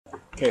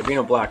Okay,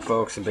 Beanoblack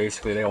folks, and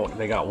basically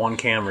they got one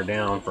camera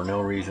down for no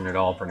reason at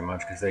all, pretty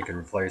much, because they can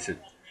replace it.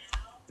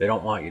 They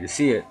don't want you to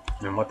see it,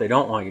 and what they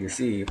don't want you to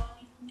see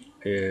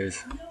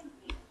is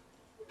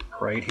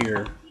right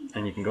here,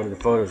 and you can go to the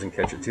photos and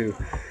catch it too.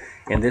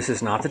 And this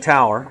is not the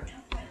tower,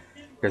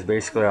 because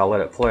basically I'll let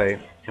it play.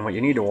 And what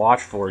you need to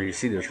watch for, you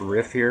see this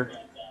rift here?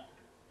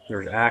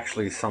 There's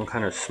actually some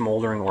kind of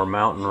smoldering or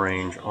mountain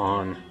range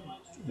on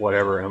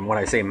whatever. And when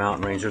I say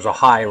mountain range, there's a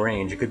high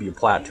range. It could be a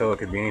plateau, it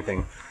could be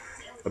anything.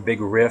 A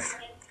big rift,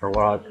 or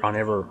what, on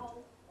every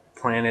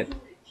planet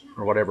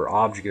or whatever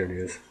object it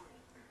is.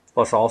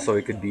 Plus also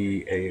it could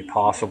be a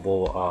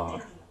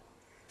possible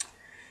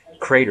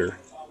crater,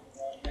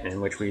 in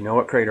which we know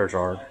what craters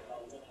are.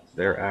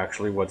 They're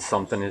actually what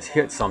something has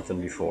hit something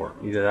before,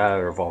 either that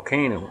or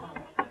volcano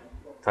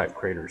type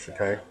craters.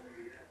 Okay,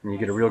 and you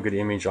get a real good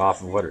image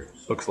off of what it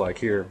looks like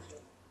here,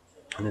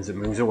 and as it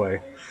moves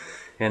away.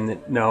 And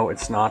no,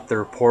 it's not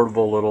their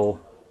portable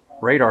little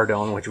radar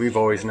dome, which we've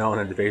always known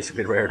that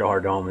basically the radar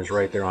dome is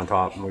right there on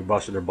top, and we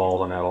busted their balls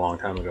on that a long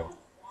time ago.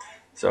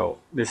 So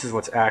this is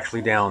what's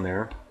actually down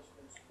there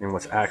and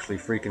what's actually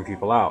freaking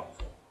people out.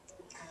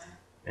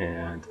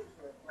 And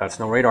that's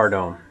no radar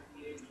dome.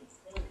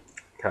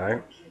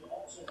 Okay,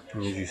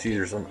 and as you see,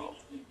 there's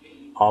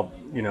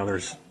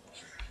there's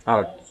not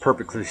a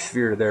perfectly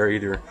sphere there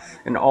either,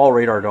 and all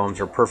radar domes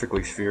are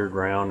perfectly sphered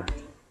round.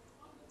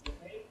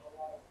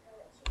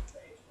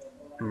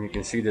 And you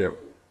can see that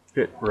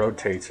it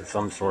rotates of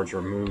some sorts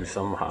or moves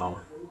somehow,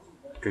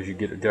 because you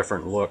get a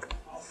different look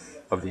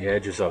of the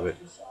edges of it.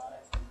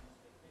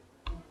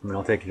 And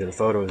I'll take you to the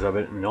photos of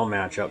it, and they'll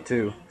match up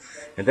too.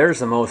 And there's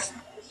the most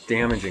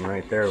damaging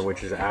right there,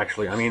 which is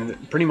actually, I mean,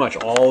 pretty much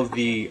all of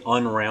the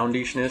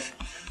unroundishness.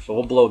 But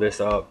we'll blow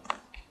this up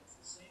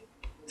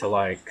to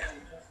like,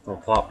 we'll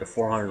plop to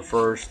 400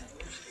 first.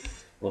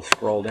 We'll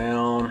scroll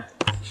down.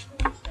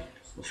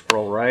 We'll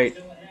scroll right,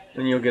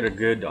 and you'll get a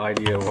good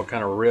idea of what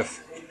kind of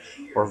rift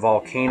or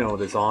volcano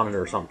that's on it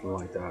or something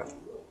like that,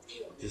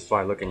 just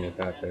by looking at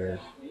that there.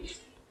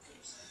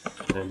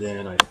 And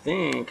then I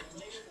think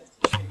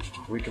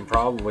we can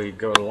probably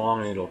go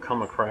along and it'll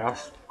come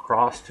across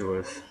to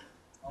us.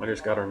 I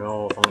just got to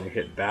know if I'm going to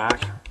hit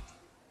back.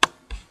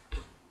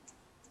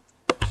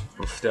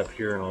 We'll step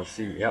here and I'll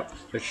see. Yep,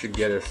 it should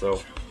get us. So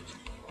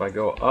if I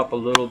go up a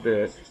little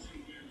bit,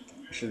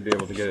 I should be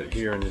able to get it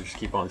here, and then just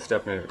keep on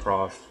stepping it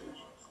across.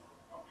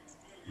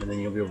 And then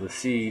you'll be able to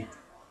see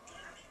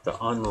the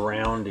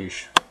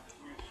unroundish.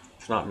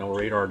 It's not no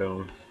radar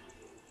dome,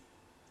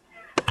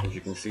 as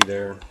you can see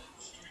there.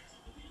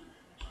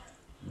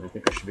 And I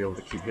think I should be able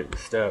to keep hitting the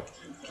step,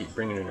 keep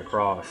bringing it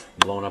across,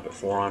 blowing up at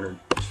 400.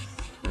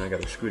 And I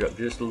got to scoot up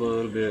just a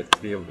little bit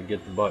to be able to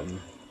get the button,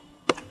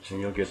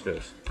 and you'll get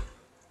this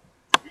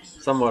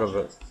somewhat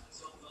of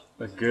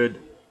a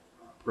good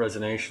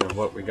resonation of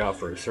what we got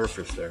for a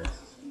surface there.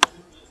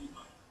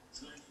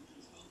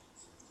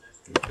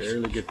 You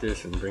barely get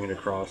this and bring it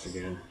across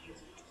again.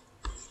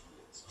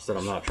 So that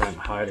I'm not trying to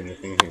hide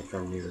anything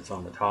from you that's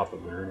on the top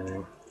of it or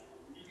anything.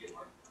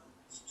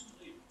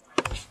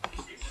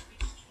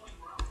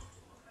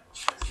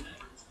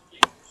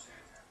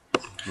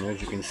 And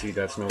as you can see,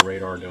 that's no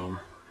radar dome.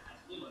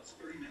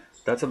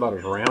 That's about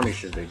as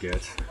roundish as it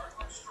gets.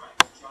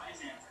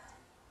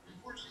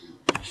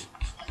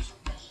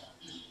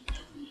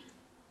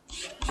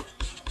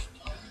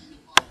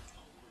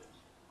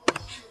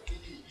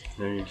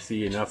 And you can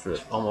see enough that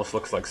it almost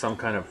looks like some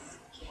kind of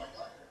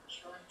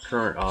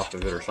current off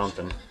of it or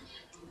something.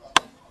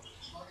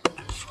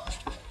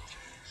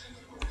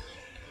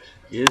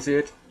 Is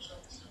it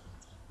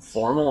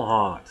formal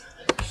hot?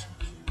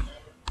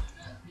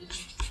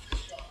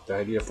 The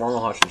idea of formal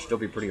hot should still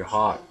be pretty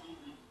hot.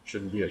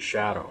 Shouldn't be a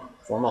shadow.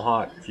 Formal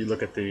hot, if you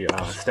look at the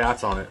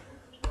stats on it,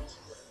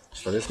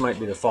 so this might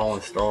be the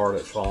fallen star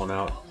that's fallen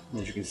out.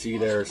 As you can see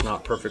there, it's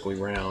not perfectly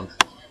round.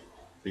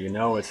 So you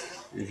know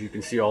it's, as you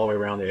can see all the way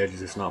around the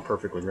edges, it's not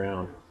perfectly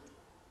round.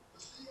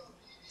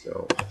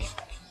 So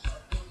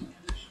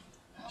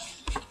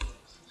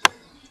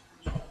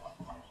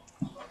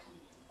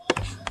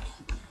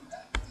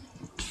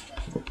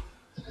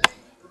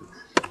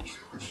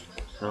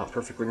not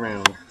perfectly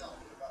round.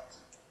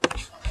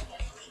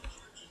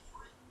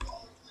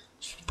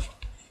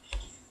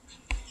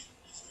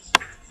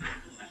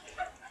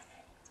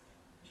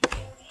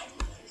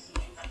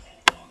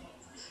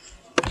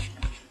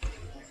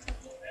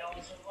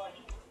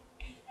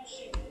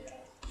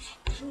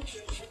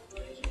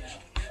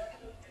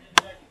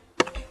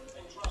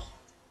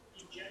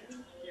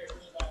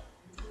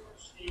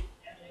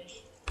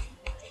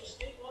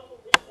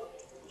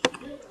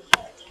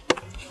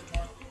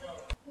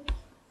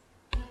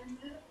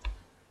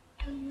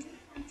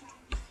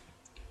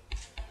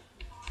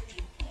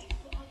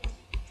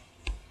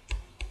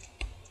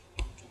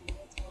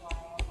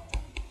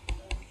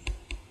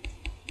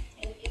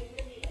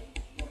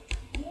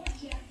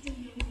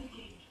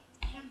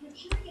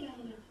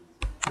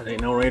 It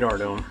ain't no radar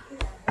dome.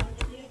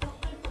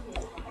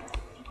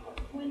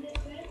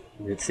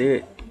 That's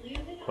it.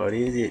 What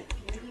is it?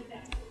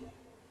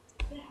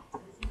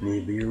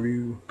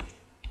 Nibiru.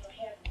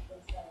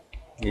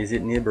 Is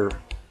it Nibber?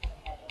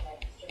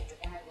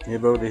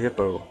 Nibbo the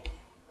Hippo.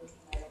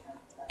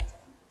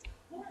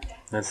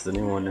 That's the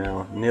new one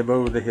now.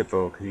 Nibbo the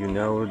Hippo, because you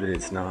know that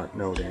it's not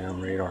no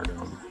damn radar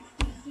dome.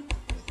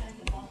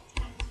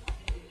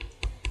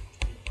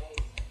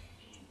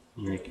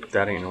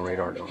 That ain't no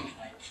radar dome.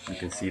 You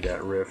can see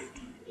that riff.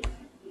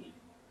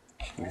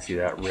 You can see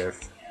that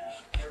riff.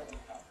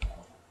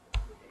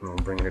 I'm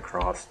gonna bring it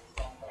across.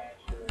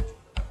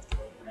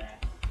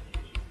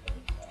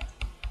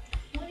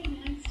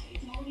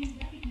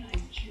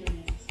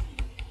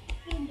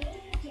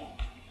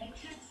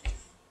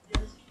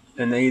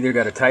 And they either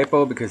got a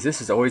typo, because this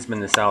has always been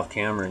the south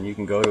camera, and you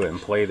can go to it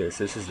and play this.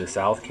 This is the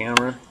south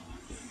camera,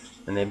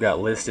 and they've got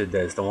listed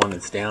as the one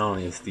that's down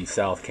is the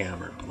south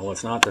camera. Well,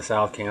 it's not the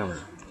south camera.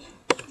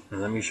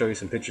 And let me show you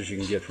some pictures you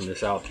can get from the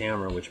south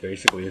camera, which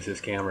basically is this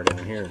camera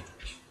down here.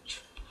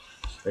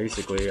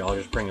 Basically, I'll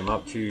just bring them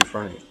up to you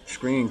front of the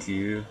screen to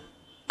you.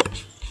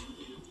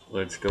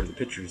 Let's go to the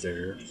pictures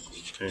there,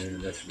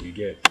 and that's what you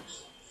get.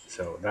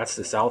 So that's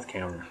the south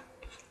camera,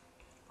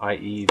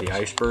 i.e. the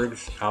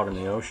icebergs out in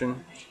the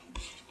ocean.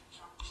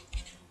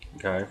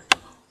 Okay,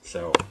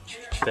 so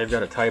they've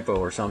got a typo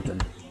or something.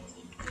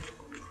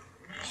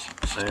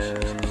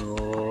 And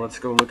let's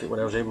go look at what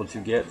I was able to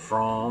get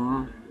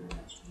from.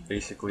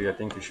 Basically, I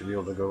think you should be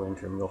able to go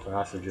into them real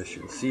fast, so just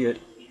you can see it.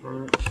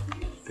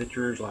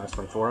 Pictures, last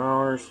 24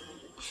 hours.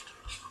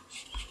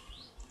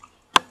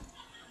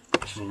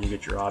 And you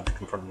get your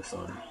object in front of the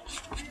sun.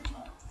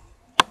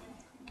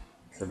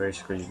 So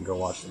basically, you can go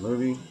watch the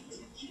movie,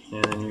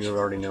 and you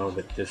already know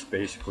that this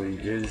basically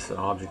is an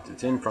object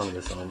that's in front of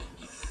the sun,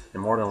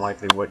 and more than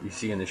likely what you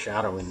see in the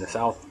shadow in the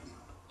south.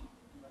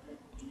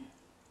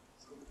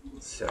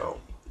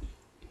 So,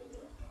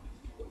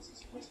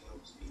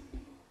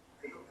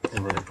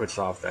 and then it puts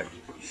off that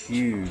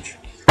huge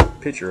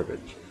picture of it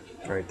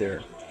right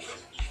there.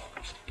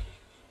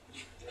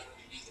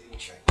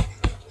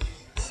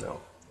 So,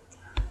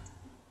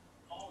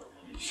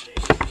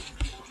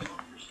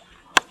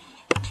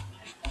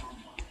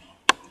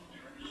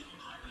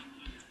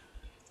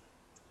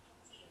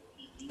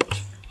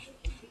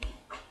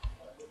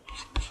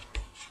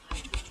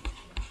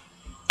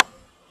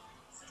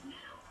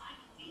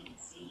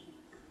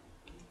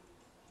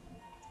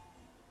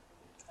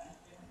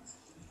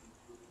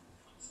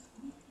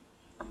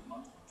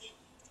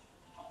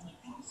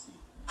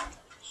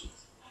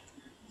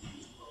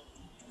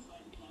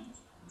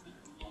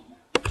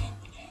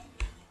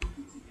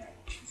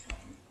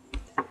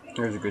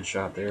 there's a good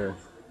shot there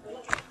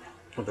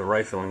with the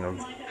rifling of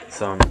the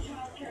sun.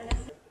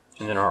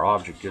 And then our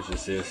object gives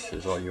us this,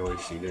 is all you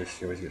always see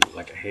this, you always get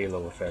like a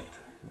halo effect.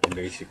 And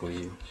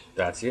basically,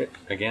 that's it.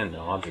 Again, the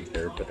object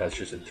there, but that's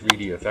just a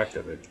 3D effect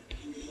of it.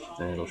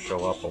 And it'll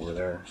show up over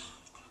there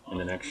in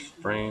the next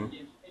frame.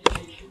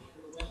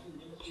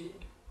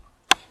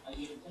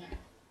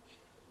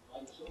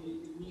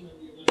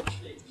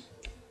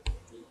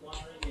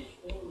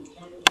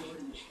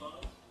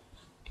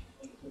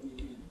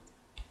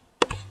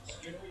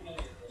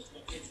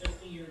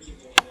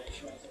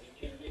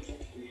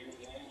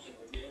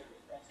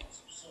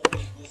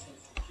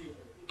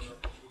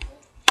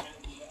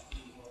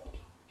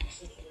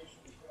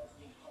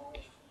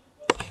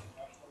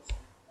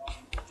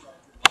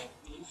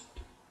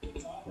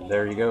 And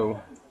there you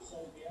go.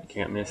 You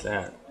can't miss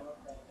that.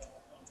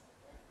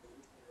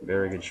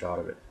 Very good shot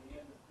of it.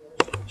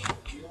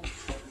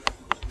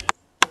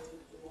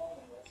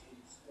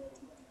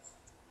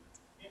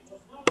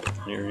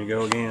 Here you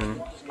go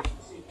again.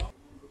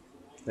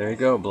 There you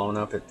go, blown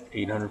up at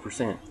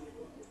 800%.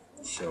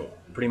 So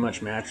pretty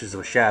much matches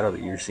the shadow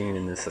that you're seeing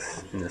in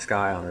the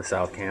sky on the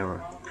south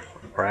camera,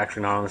 or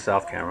actually not on the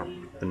south camera,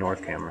 the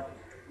north camera,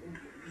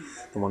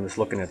 the one that's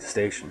looking at the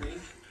station.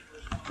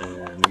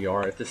 And we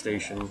are at the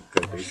station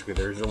because basically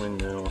there's the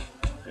windmill,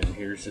 and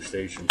here's the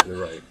station to the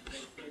right,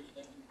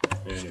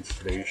 and it's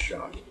today's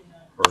shot,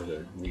 or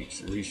the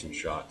recent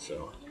shot.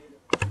 So.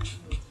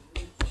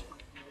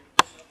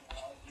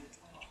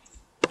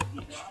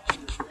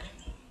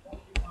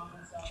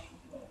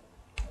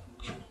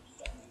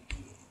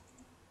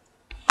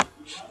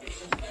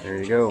 There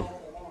you go.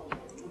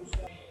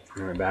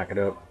 I'm going to back it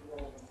up.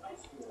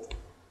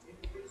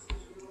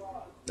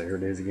 There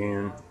it is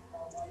again.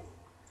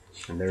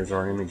 And there's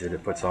our image that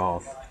it puts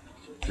off.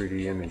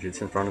 3D image.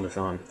 It's in front of the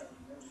sun.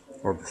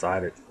 Or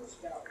beside it.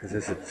 Because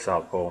this is the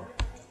South Pole.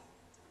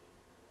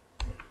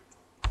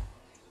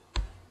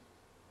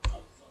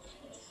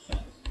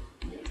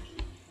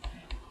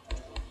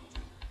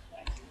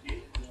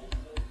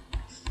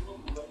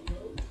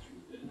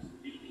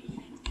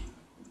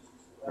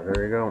 So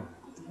there you go.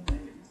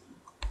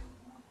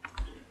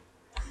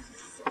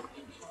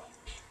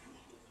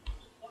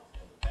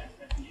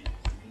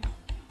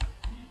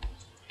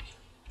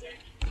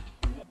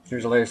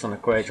 Here's the latest on the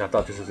quakes. I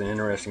thought this was an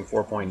interesting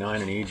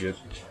 4.9 in Egypt.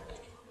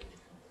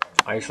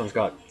 Iceland's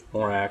got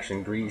more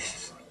action.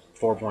 Greece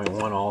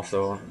 4.1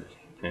 also,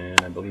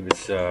 and I believe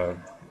it's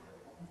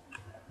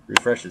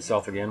refreshed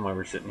itself again while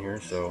we're sitting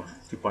here. So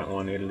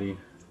 2.1 Italy,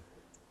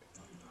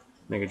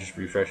 think it just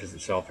refreshes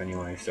itself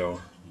anyway.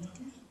 So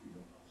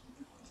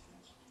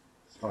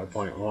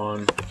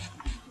 5.1.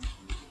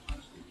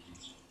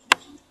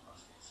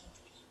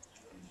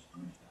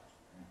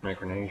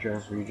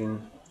 Micronesia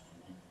region.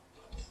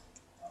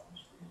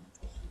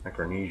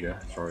 Micronesia,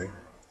 sorry.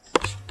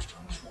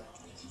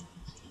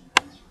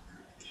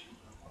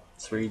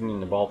 Sweden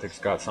and the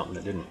Baltics got something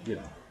that didn't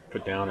get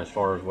put down as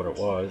far as what it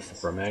was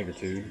for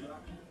magnitude.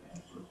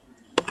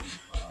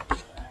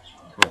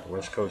 Got the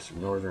west coast of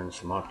northern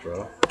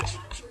Sumatra.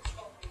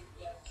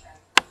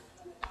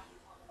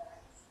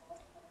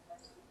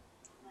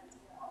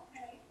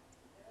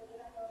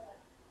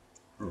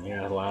 And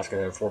yeah, Alaska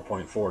had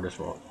 4.4 this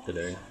one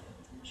today.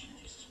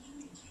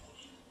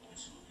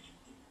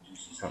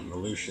 Got the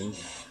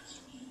Aleutians.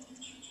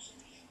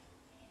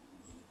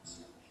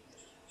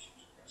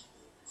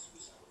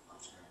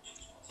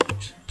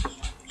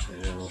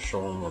 And we'll show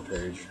one more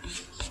page.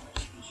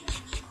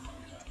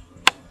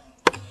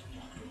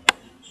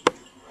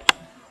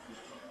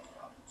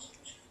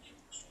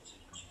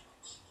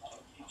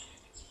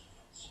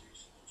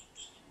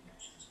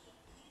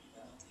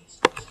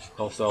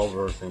 Health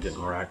Salvador's been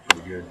getting racked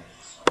pretty good.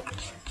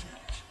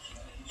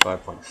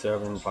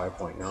 5.7,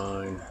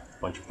 5.9,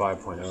 bunch of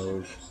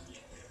 5.0s.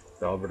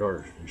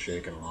 Salvador's been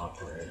shaking a lot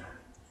today.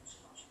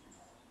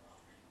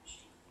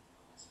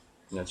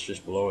 And that's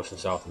just below us in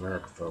South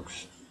America,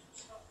 folks.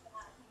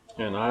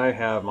 And I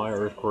have my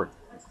Earthquake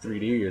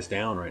 3D is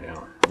down right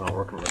now. I'm not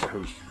working with a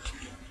hoot.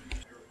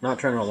 Not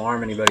trying to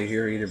alarm anybody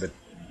here either, but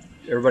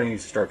everybody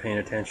needs to start paying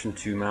attention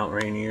to Mount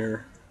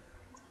Rainier.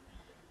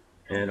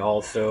 And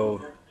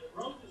also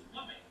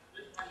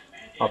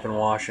up in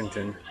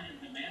Washington,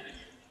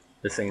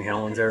 the St.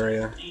 Helens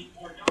area,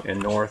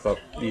 and north up.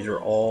 These are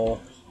all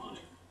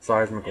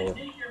seismical.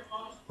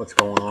 What's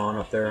going on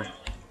up there?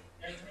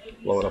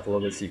 Blow it up a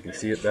little bit so you can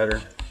see it better.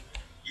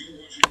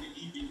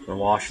 The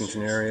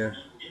Washington area.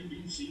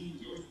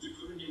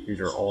 These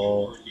are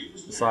all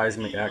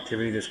seismic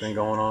activity that's been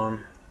going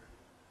on.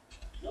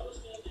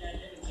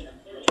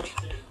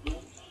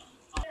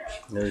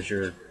 There's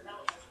your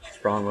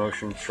strong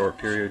motion, short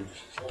period,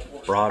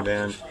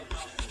 broadband.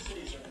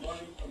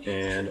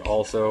 And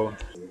also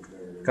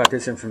got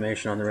this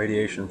information on the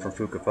radiation from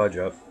Fuka Fudge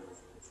up.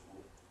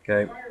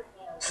 Okay.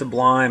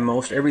 Sublime,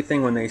 most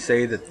everything when they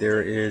say that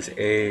there is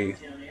a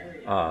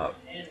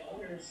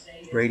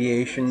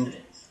radiation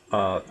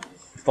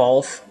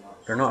false,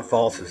 they're not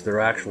falses, they're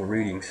actual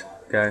readings.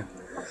 Okay.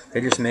 They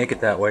just make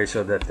it that way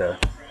so that the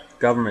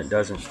government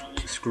doesn't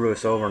screw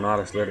us over, not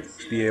us let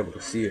us be able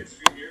to see it.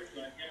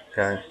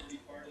 Okay.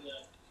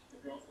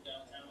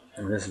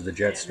 And this is the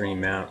jet stream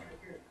map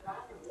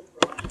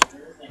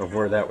of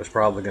where that was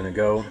probably going to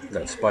go,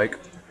 that spike.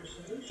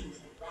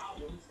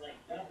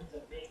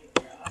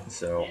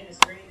 So,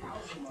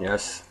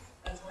 yes,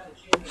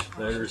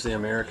 there's the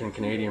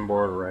American-Canadian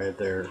border right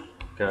there,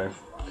 okay?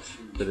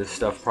 So this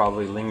stuff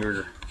probably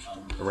lingered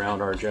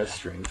around our jet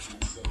stream.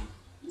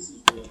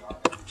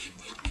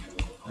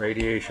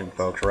 Radiation,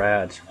 folks,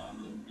 rads.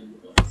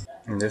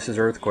 And this is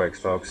earthquakes,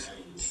 folks.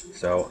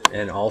 So,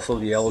 and also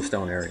the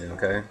Yellowstone area,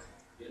 okay?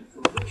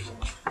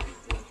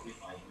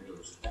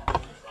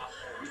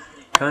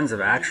 Tons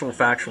of actual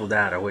factual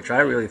data, which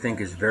I really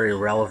think is very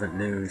relevant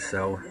news.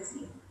 So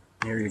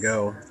here you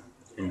go.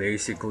 And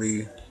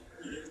basically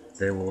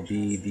there will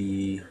be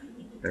the,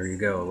 there you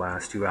go,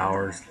 last 2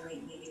 hours.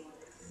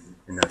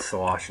 And that's the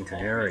Washington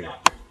area.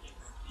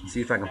 Let's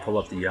see if I can pull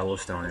up the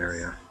Yellowstone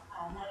area.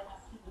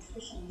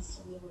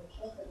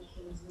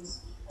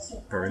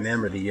 But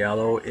remember, the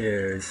yellow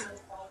is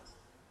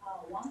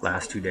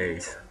last 2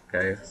 days,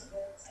 okay?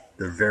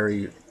 They're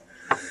very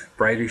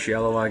brightish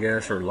yellow, I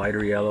guess, or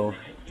lighter yellow.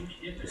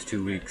 It's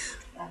 2 weeks,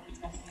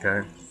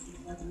 okay?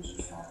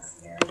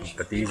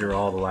 But these are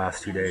all the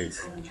last 2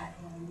 days,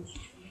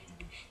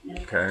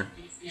 okay?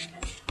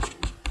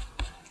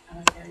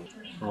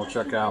 And we'll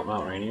check out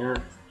Mount Rainier.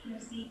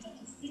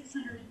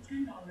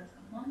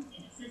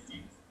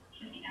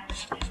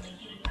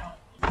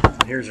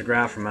 And here's a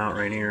graph from Mount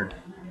Rainier.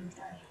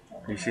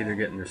 You see they're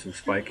getting some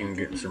spiking,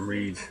 getting some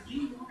reads.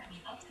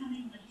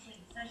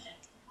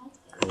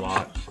 A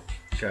lot,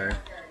 okay?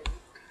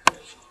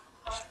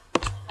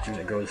 And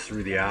it goes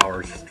through the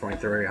hours,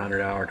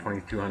 2300 hour,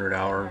 2200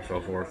 hour, and so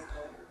forth.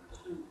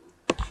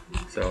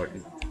 So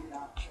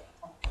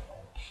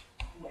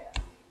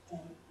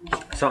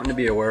something to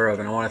be aware of.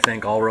 And I want to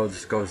thank All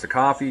Roads Goes to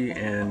Coffee,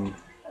 and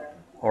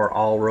or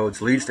All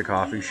Roads Leads to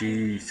Coffee.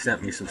 She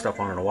sent me some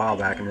stuff on it a while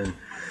back, and then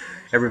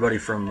everybody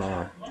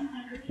from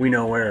We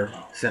Know Where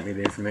sent me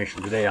the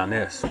information today on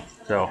this.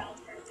 So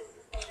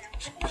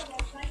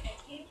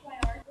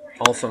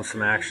also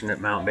some action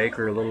at Mount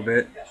Baker a little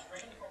bit.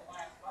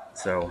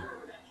 So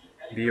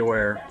be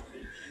aware.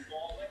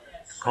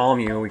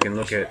 Calm you, we can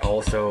look at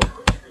also.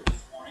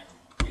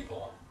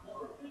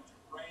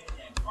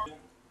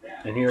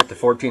 And here at the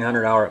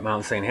 1400 hour at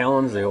Mount St.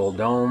 Helens, the old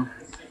dome,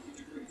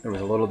 there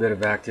was a little bit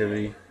of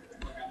activity.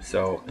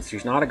 So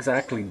she's not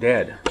exactly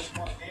dead,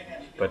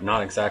 but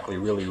not exactly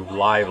really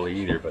lively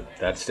either, but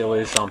that still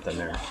is something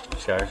there,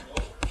 okay?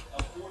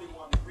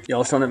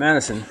 Yellowstone at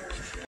Madison.